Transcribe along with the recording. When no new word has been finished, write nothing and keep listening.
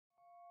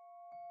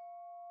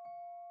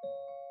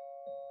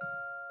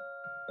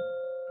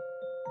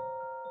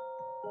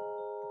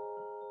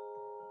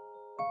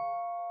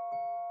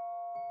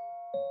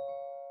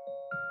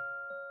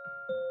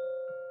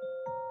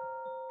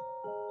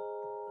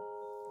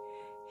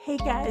Hey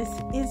guys,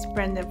 it's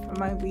Brenda from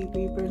my wee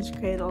Reborns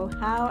Cradle.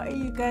 How are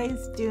you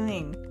guys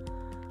doing?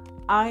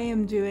 I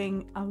am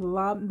doing a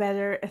lot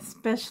better,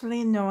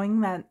 especially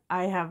knowing that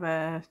I have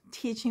a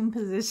teaching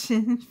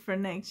position for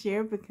next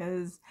year,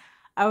 because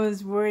I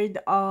was worried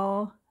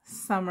all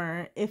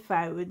summer if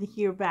I would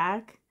hear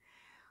back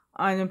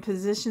on a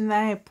position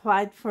that I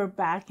applied for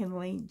back in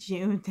late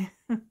June.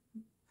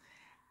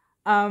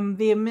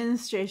 The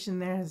administration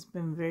there has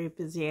been very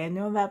busy. I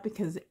know that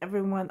because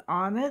everyone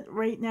on it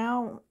right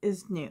now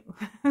is new.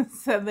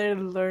 So they're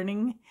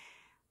learning.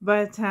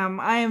 But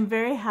I am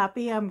very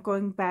happy. I'm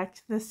going back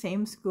to the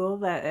same school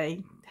that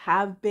I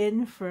have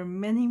been for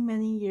many,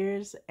 many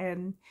years.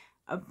 And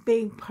a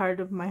big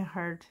part of my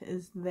heart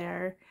is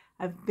there.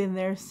 I've been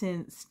there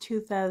since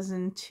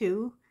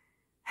 2002.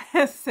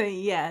 So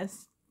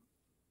yes.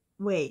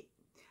 Wait.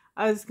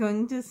 I was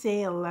going to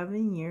say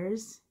 11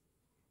 years.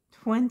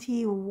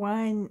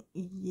 21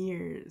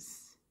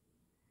 years.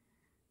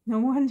 No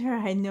wonder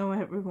I know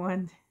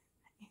everyone.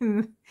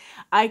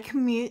 I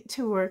commute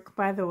to work,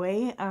 by the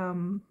way.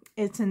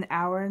 It's an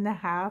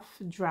hour-and-a-half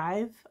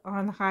drive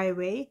on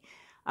highway.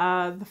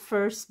 The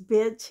first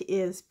bit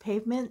is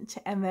pavement,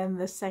 and then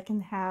the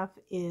second half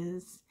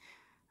is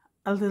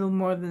a little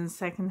more than the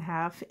second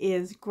half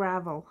is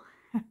gravel.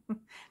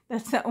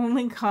 That's the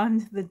only con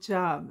to the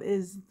job,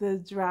 is the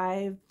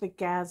drive, the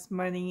gas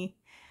money.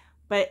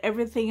 But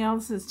everything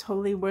else is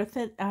totally worth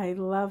it. I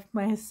love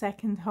my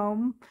second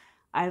home.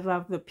 I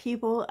love the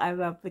people. I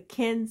love the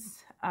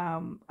kids.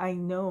 I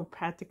know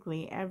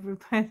practically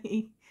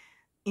everybody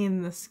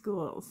in the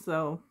school.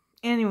 So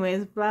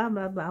anyways, blah,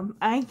 blah, blah.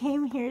 I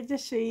came here to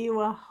show you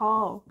a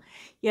haul.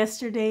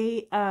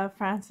 Yesterday,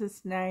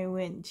 Francis and I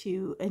went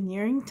to a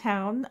nearing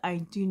town.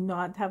 I do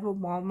not have a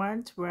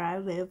Walmart where I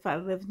live. I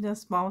live in a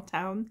small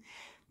town.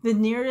 The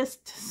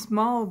nearest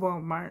small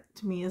Walmart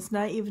to me is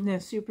not even a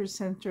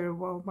supercenter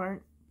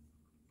Walmart.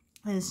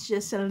 It's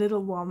just a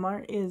little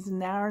Walmart. It is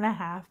an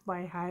hour-and-a-half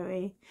by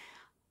highway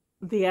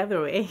the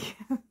other way.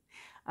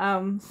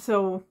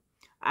 So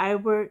I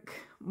work,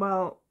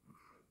 well,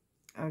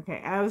 okay,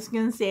 I was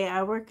going to say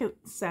I work at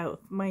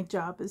south. My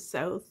job is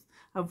south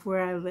of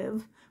where I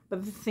live.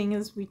 But the thing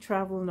is, we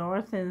travel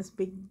north, and it's a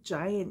big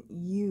giant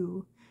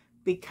U,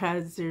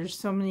 because there's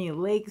so many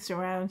lakes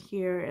around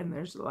here, and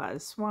there's a lot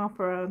of swamp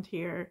around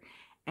here.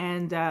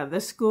 And the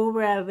school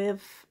where I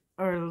live,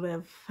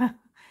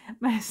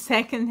 my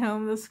second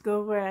home, the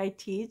school where I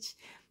teach,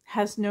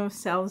 has no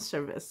cell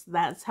service.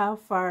 That's how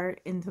far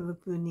into the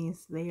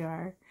boonies they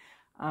are.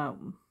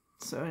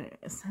 So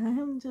anyways,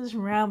 I'm just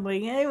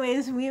rambling.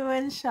 Anyways, we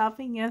went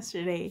shopping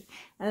yesterday,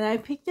 and I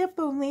picked up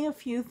only a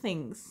few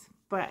things,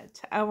 but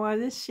I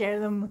want to share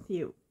them with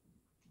you.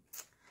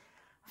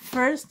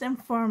 First and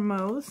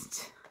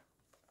foremost,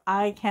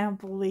 I can't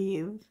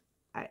believe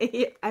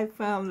I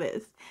found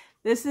this.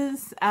 This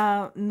is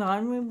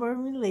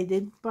non-reborn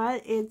related,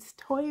 but it's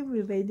toy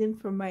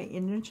related for my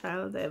inner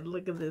child. And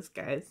look at this,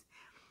 guys.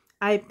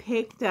 I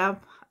picked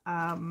up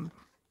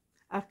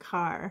a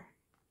car,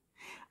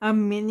 a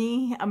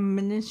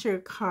miniature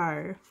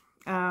car.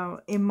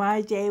 In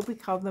my day, we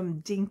called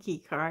them dinky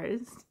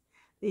cars.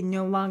 They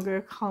no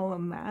longer call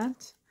them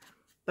that,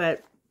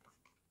 but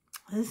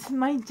this is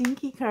my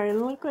dinky car.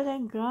 Look what I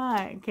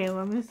got. Okay,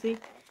 let me see.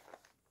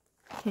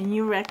 Can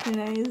you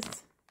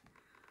recognize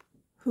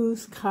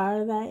whose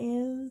car that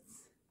is?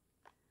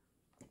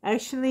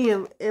 Actually,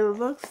 it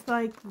looks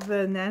like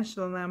the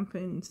National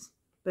Lampoon's,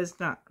 but it's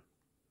not.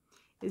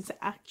 It's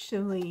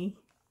actually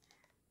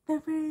the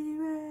Brady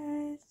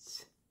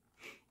Bunch.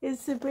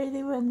 It's the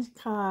Brady Bunch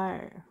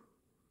car.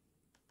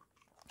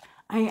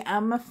 I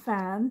am a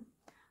fan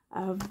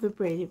of the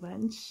Brady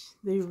Bunch,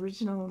 the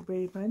original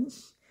Brady Bunch.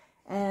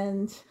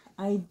 And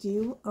I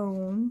do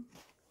own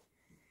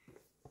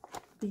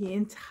the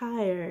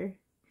entire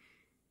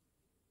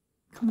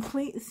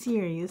complete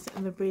series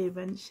of the Brady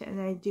Bunch, and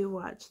I do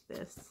watch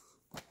this.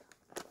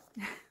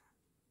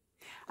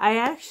 I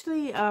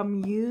actually I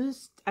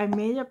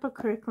made up a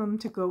curriculum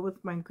to go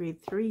with my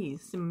grade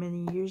 3s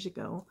many years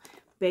ago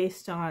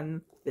based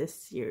on this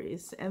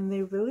series, and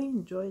they really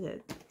enjoyed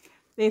it.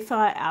 They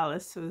thought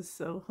Alice was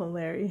so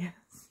hilarious.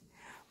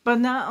 But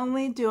not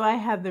only do I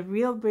have the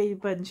real Brady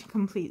Bunch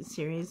complete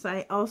series,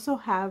 I also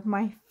have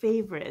my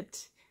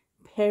favorite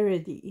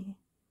parody.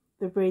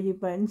 The Brady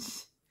Bunch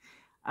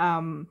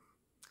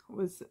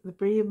was the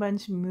Brady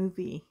Bunch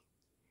movie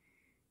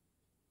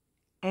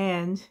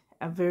and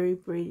a Very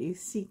Brady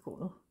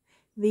sequel.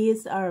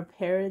 These are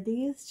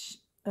parodies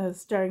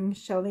starring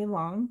Shelley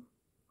Long,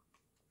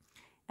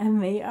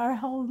 and they are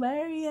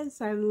hilarious.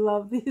 I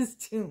love these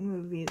two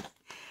movies.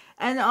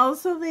 And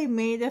also they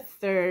made a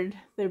third,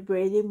 the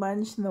Brady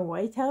Bunch in the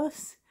White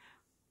House.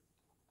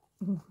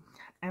 I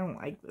don't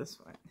like this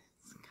one.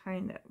 It's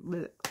kind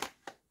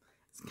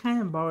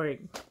of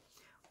boring.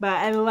 But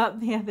I love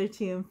the other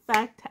two. In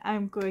fact,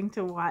 I'm going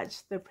to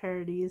watch the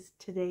parodies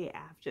today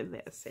after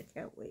this. I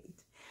can't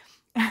wait.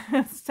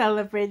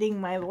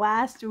 Celebrating my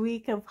last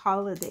week of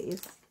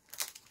holidays.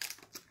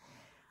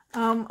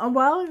 A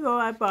while ago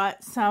I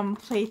bought some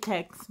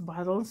Playtex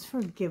bottles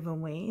for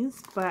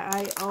giveaways, but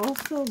I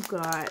also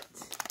got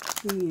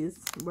these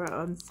were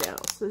on sale.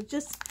 So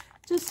just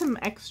some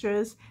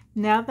extras.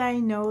 Now that I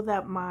know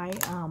that my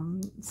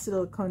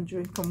silicone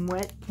drink and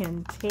wet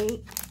can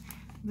take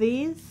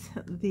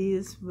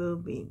these will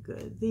be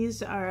good.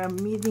 These are a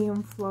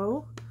medium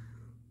flow,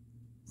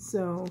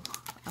 so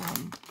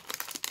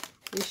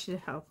they should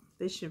help.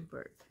 They should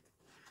work.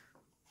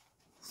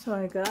 So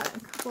I got a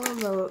couple of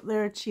those.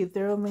 They're cheap.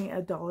 They're only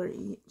 $1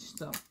 each,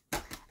 so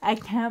I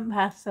can't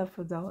pass up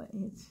 $1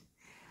 each.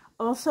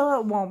 Also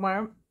at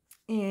Walmart,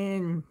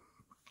 in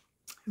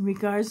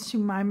regards to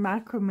my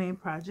macrame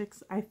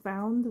projects, I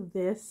found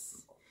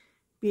this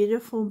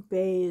beautiful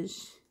beige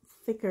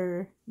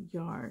thicker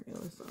yarn. It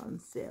was on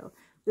sale.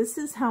 This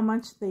is how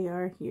much they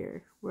are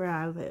here where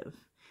I live.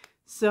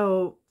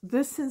 So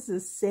this is a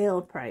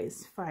sale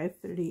price,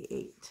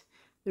 $5.38.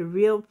 The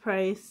real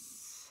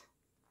price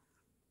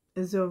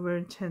is over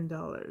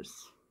 $10.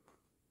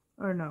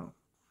 Or no.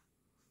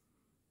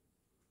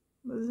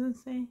 What does it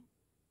say?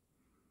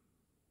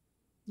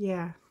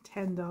 Yeah,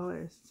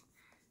 $10.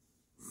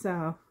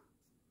 So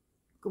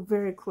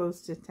very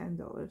close to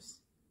 $10.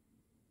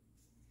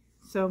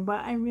 So,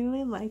 but I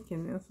really like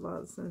it as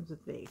well as it's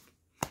big.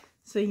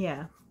 So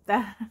yeah,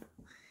 that.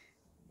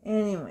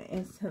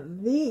 Anyways, so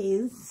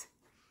these,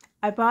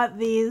 I bought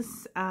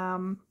these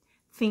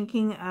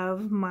thinking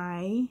of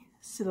my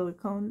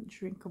silicone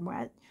drink and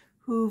wet,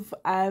 who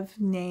I've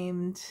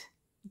named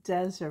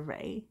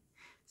Desiree.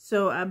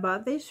 So I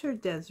bought these for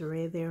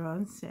Desiree. They're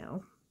on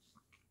sale.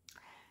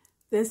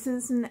 This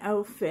is an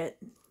outfit.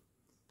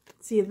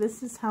 See,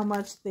 this is how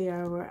much they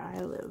are where I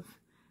live.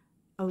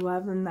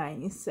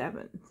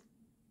 $11.97.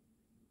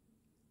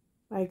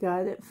 I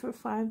got it for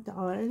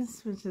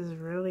 $5, which is a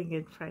really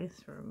good price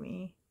for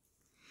me.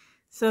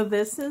 So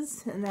this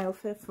is an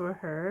outfit for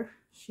her.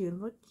 She would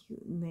look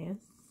cute in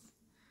this,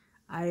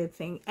 I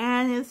think.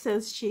 And it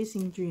says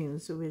Chasing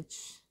Dreams,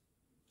 which,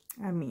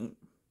 I mean,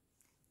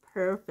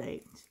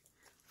 perfect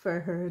for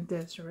her,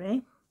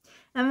 Desiree.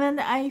 And then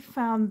I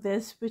found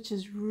this, which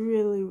is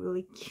really,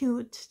 really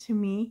cute to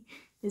me.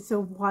 It's a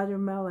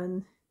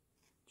watermelon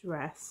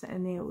dress,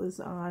 and it was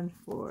on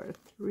for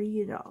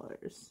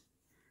 $3.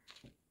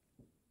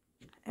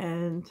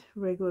 And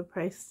regular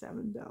price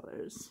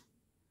 $7.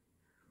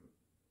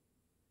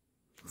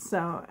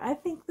 So I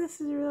think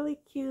this is really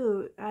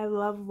cute. I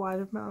love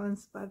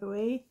watermelons, by the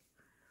way.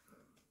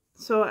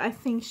 So I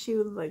think she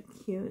would look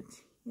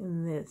cute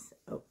in this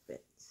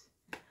outfit.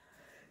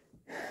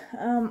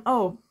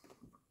 Oh,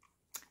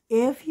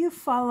 if you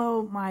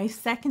follow my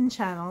second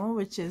channel,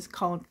 which is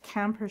called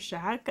Camper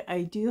Shack,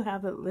 I do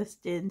have it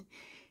listed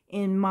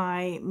in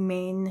my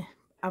main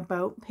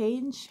about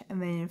page,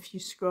 and then if you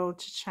scroll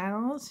to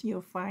channels,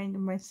 you'll find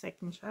my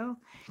second channel,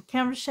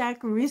 Camper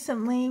Shack.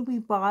 Recently we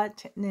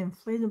bought an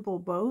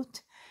inflatable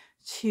boat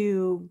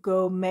to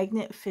go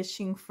magnet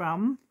fishing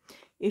from.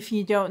 If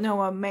you don't know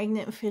what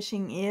magnet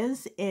fishing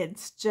is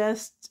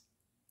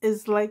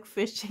like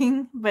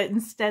fishing, but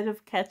instead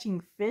of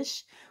catching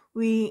fish,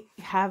 we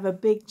have a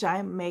big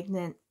giant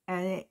magnet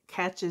and it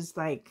catches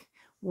like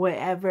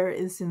whatever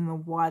is in the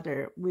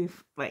water.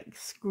 We've like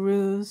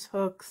screws,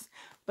 hooks,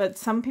 but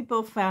some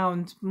people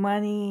found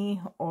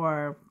money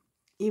or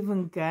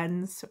even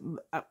guns.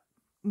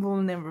 We'll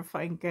never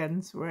find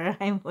guns where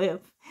I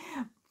live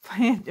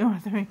in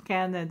northern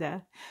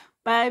Canada.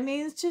 But I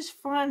mean, it's just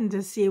fun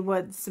to see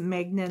what's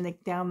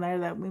magnetic down there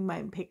that we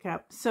might pick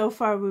up. So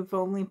far, we've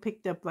only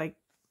picked up like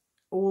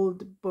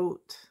old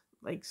boat,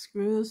 like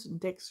screws,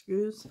 deck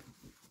screws.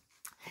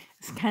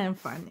 It's kind of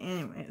fun.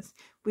 Anyways,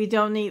 we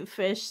don't eat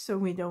fish, so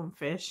we don't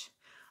fish.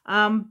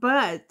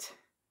 But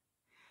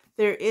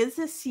there is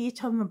a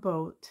seat on the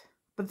boat,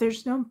 but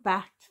there's no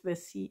back to the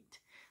seat.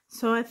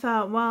 So I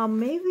thought, well,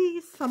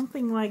 maybe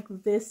something like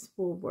this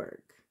will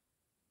work.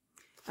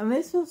 And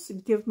this will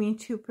give me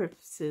two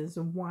purposes.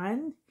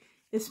 One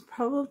is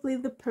probably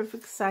the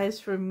perfect size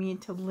for me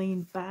to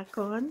lean back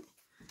on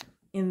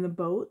in the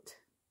boat.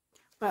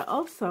 But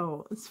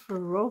also, it's for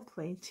role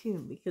play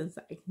too, because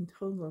I can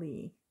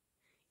totally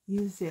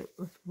use it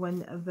with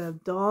one of the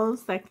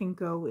dolls that can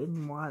go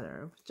in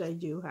water, which I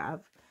do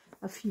have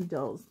a few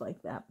dolls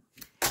like that.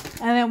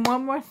 And then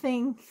one more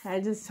thing,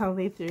 I just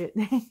totally threw it.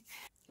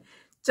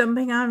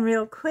 Jumping on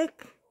real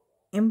quick,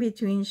 in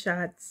between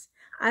shots,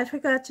 I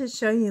forgot to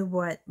show you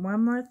one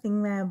more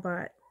thing that I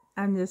bought.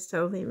 I'm just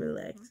totally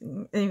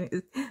relaxing.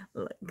 Anyways,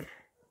 look.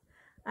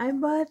 I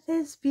bought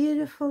this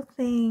beautiful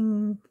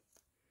thing.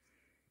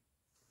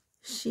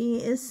 She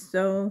is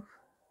so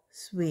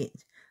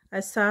sweet.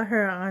 I saw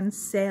her on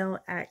sale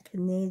at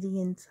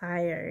Canadian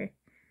Tire.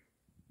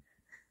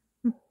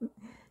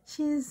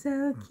 She's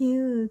so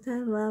cute. I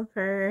love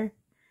her.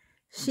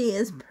 She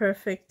is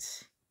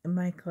perfect in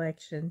my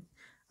collection.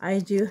 I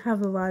do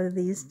have a lot of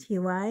these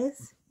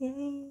TYs.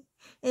 Yay.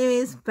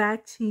 Anyways,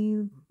 back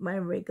to my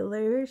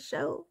regular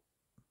show.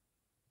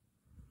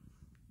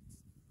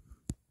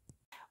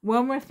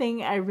 One more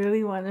thing I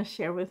really want to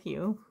share with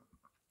you.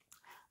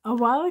 A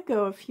while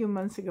ago, a few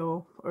months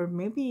ago, or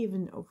maybe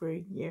even over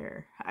a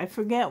year, I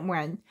forget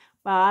when,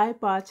 but I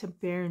bought a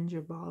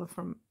Berenguer ball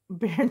from a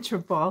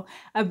Berenguer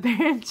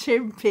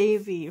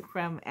baby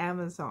from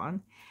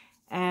Amazon,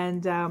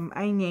 and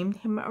I named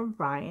him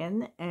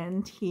Orion,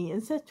 and he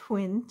is a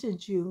twin to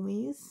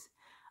Julie's.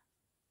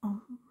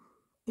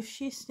 If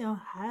she still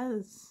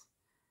has,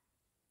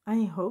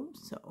 I hope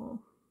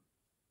so.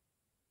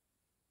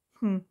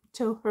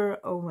 To her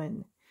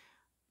Owen.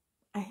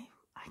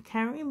 I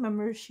can't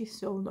remember if she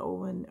sold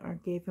Owen or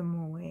gave him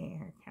away.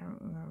 I can't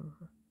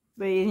remember.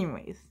 But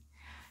anyways,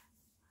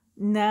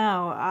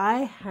 now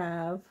I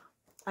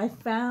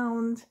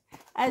found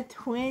a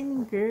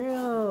twin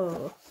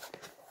girl.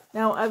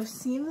 Now I've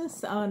seen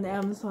this on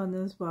Amazon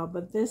as well,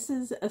 but this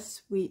is a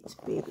sweet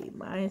baby,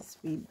 my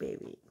sweet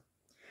baby.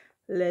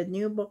 Le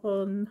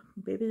Newborn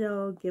Baby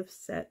Doll Gift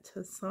Set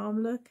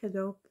Ensemble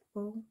Cadeau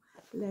pour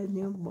Le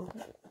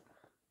Newborn.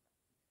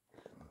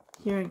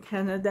 Here in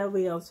Canada,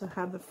 we also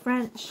have the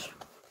French.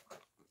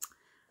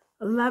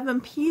 11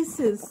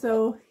 pieces.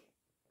 So,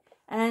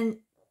 and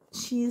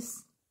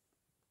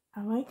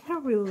I like how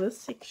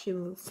realistic she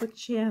looks. Like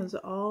she has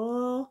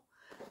all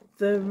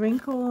the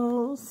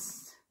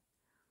wrinkles.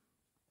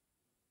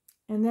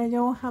 And I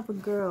don't have a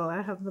girl,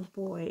 I have the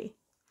boy.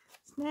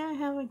 So now I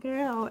have a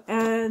girl.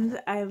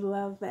 And I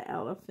love the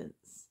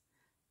elephants.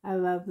 I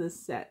love this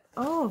set.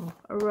 Oh,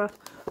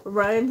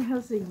 Orion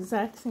has the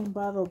exact same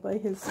bottle, but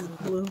his is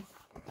blue.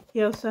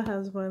 He also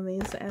has one of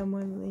these and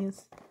one of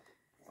these.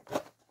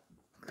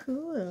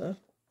 Cool.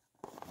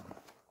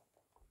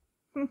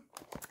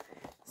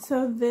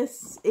 So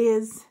this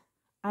is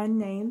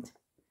unnamed.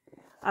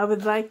 I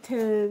would like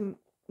to,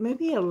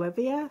 maybe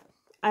Olivia.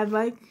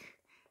 Olivia.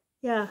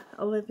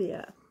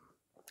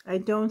 I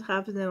don't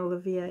have an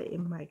Olivia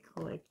in my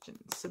collection,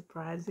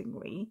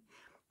 surprisingly.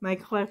 My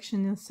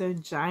collection is so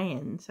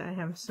giant. I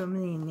have so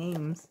many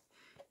names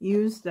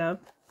used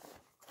up.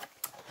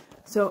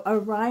 So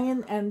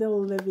Orion and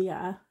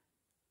Olivia,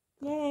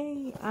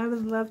 yay! I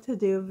would love to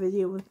do a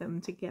video with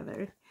them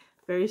together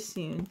very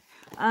soon.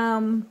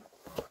 So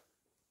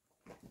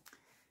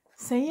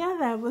yeah,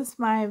 that was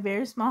my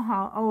very small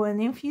haul. Oh,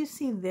 and if you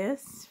see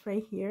this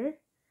right here,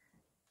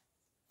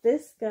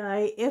 this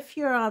guy, if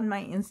you're on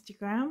my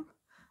Instagram,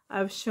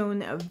 I've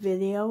shown a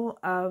video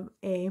of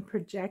a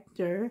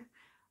projector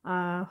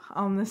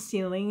on the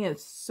ceiling.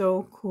 It's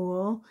so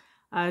cool.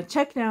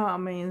 Check it out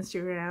on my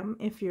Instagram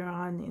if you're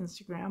on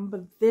Instagram.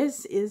 But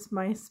this is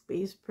my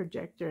space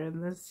projector,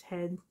 and this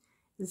head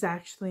is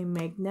actually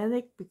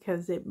magnetic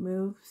because it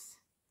moves.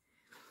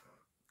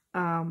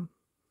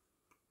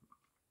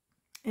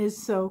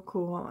 It's so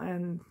cool,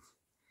 and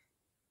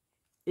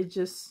it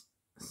just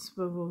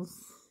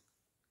swivels.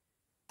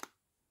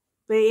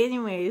 But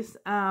anyways,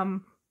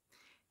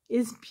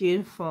 it's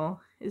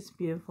beautiful. It's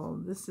beautiful.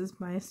 This is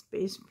my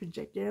space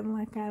projector, and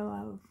like I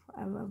love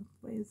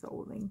laser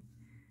holding.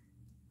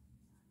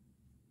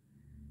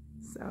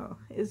 So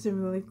it's a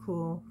really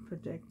cool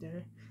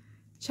projector.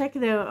 Check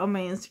it out on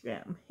my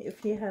Instagram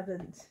if you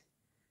haven't.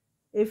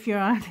 If you're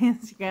on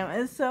Instagram,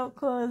 it's so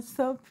cool. It's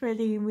so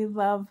pretty. We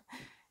love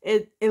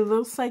it. It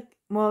looks like,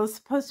 well, it's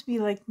supposed to be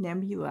like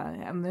nebula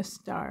and the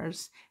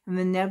stars, and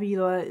the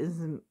nebula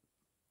is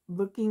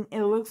looking.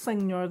 It looks like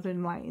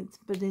northern lights,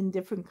 but in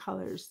different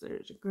colors.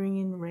 There's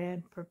green,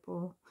 red,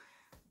 purple.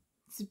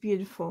 It's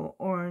beautiful.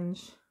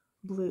 Orange,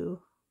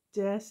 blue.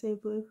 Did I say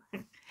blue?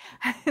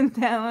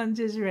 That one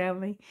just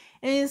rambling.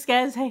 Anyways,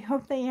 guys, I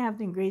hope that you're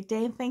having a great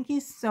day. Thank you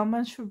so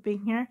much for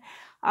being here.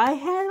 I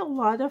had a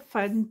lot of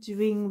fun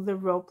doing the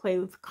role play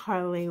with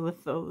Carly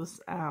with those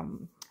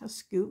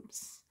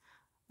scoops,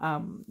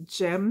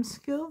 gem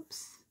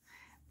scoops.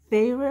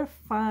 They were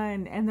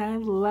fun, and I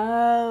don't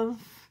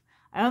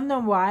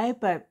know why,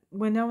 but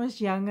when I was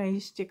young, I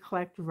used to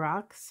collect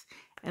rocks,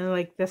 and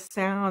like the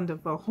sound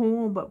of a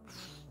hole, but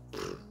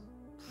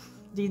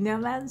do you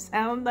know that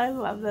sound? I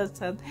love that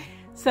sound.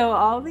 So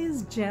all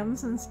these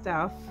gems and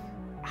stuff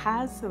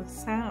has those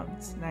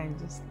sounds, and I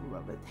just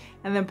love it.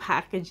 And the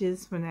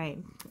packages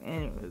anyways,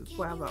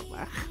 blah, blah,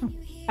 blah.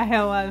 I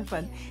had a lot of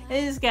fun.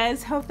 Anyways,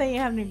 guys, hope that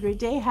you're having a great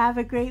day. Have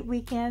a great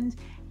weekend.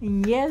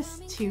 And yes,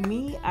 to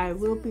me, I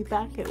will be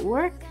back at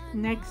work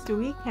next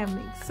week. I'm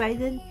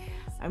excited.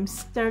 I'm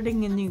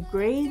starting a new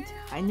grade.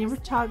 I never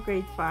taught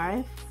grade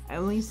 5. I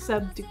only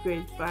subbed to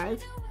grade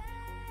 5.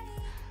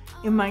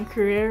 In my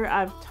career,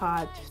 I've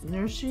taught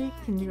nursery,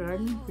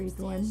 kindergarten, grade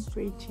 1,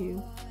 grade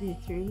 2, grade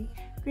 3,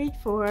 grade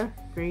 4,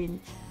 grade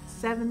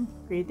 7,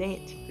 grade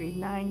 8, grade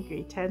 9,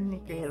 grade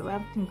 10, grade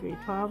 11, and grade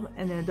 12,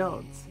 and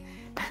adults.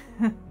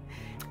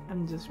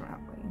 I'm just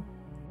rambling.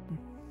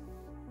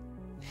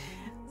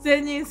 So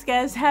anyways,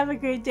 guys, have a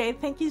great day.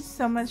 Thank you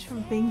so much for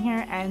being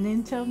here, and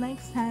until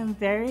next time,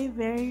 very,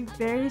 very,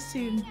 very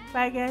soon.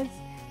 Bye, guys.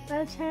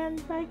 Lunch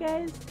hand. Bye,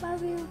 guys.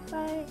 Love you.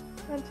 Bye.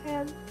 Lunch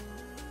hand.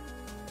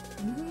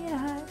 Give me a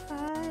high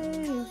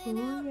five.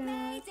 Oh,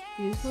 yeah.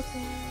 Beautiful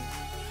thing.